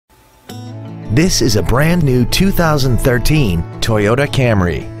This is a brand new 2013 Toyota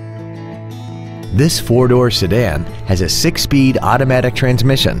Camry. This four-door sedan has a 6-speed automatic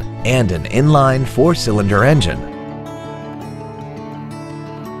transmission and an inline 4-cylinder engine.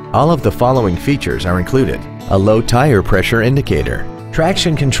 All of the following features are included: a low tire pressure indicator,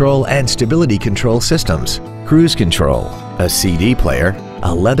 traction control and stability control systems, cruise control, a CD player,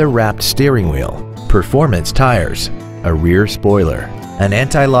 a leather-wrapped steering wheel, performance tires, a rear spoiler, an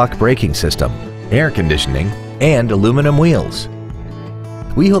anti-lock braking system, air conditioning, and aluminum wheels.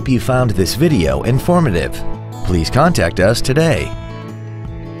 We hope you found this video informative. Please contact us today.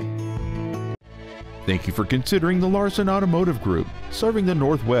 Thank you for considering the Larson Automotive Group, serving the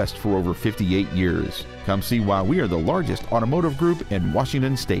Northwest for over 58 years. Come see why we are the largest automotive group in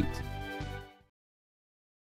Washington State.